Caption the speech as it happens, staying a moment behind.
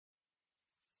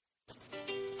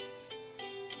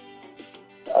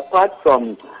apart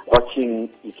from watching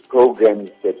his programs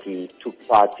that he took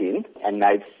part in, and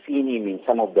I've seen him in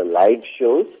some of the live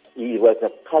shows, he was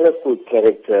a colorful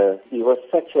character. He was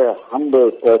such a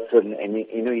humble person, and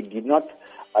he did not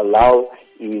allow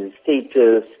his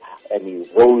status and his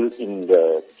role in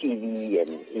the TV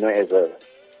and, as a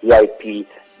VIP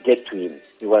get to him.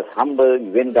 He was humble. He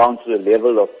went down to the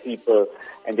level of people,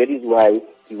 and that is why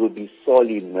he will be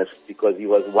sorely missed, because he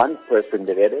was one person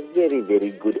that had a very,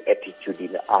 very good attitude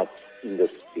in the arts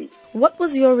industry. What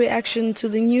was your reaction to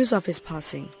the news of his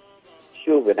passing?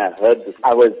 Sure, when I heard this,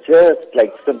 I was just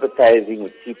like sympathizing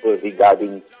with people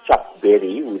regarding Chuck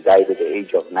Berry, who died at the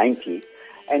age of 90.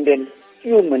 And then a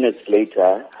few minutes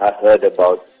later, I heard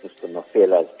about Mr.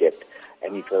 Mafela's death.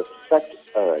 And it was such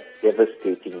a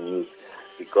devastating news,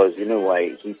 because you know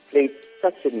why? He played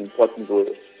such an important role,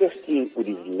 especially with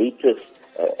his latest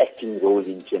acting role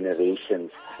in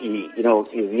Generations. He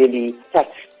really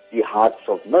touched the hearts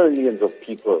of millions of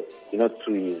people,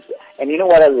 through his... And you know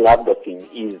what I loved of him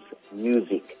is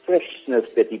music, freshness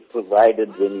that he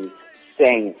provided when he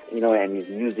sang, and his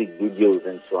music videos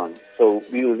and so on. So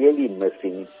we were really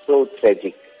missing. It's so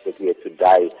tragic that he had to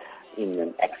die in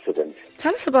an accident.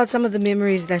 Tell us about some of the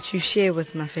memories that you share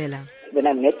with Mafela. When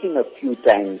I met him a few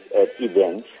times at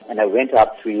events, and I went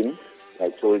up to him, I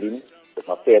told him,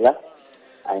 Mafela,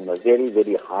 I'm a very,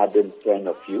 very hardened fan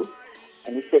of you.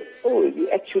 And he said, oh, you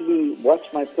actually watch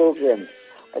my programs?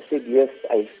 I said, yes,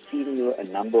 I've seen you a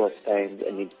number of times,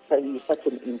 and it's such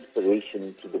an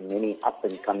inspiration to the many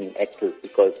up-and-coming actors,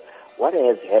 because what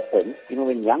has happened,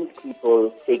 when young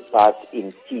people take part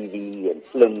in TV and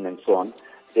film and so on,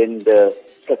 then the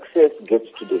success gets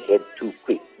to the head too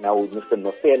quick. Now with Mr.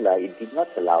 Mafela, it did not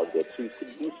allow that. So it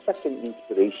could be such an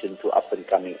inspiration to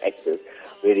up-and-coming actors,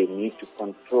 where they need to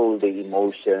control the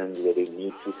emotions, where they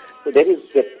need to... So that is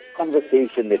that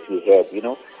conversation that we had,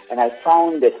 and I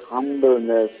found that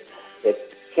humbleness,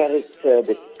 that character,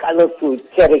 that colorful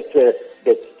character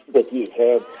that he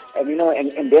had,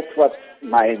 and that's what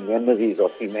my memories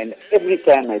of him. And every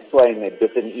time I saw him at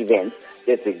different events,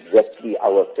 that's exactly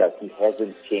how I felt. He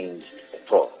hasn't changed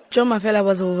at all. Joe Mafela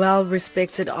was a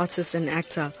well-respected artist and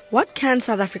actor. What can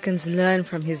South Africans learn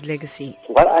from his legacy?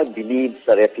 What I believe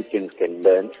South Africans can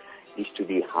learn is to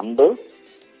be humble.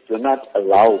 Do not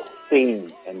allow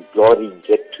fame and glory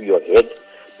get to your head,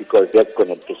 because that's going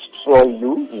to destroy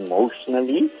you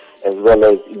emotionally as well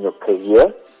as in your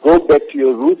career. Go back to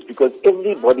your roots, because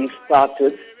everybody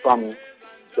started from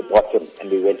the bottom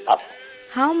and they went up.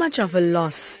 How much of a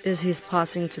loss is his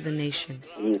passing to the nation?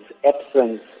 His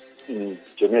absence in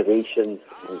Generations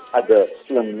and other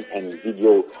film and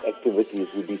video activities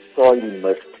will be sorely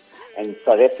missed. And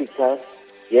South Africa,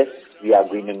 yes, we are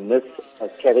going to miss a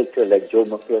character like Joe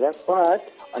Mafela, but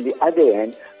on the other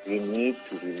hand, we need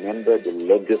to remember the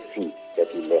legacy that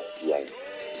he left.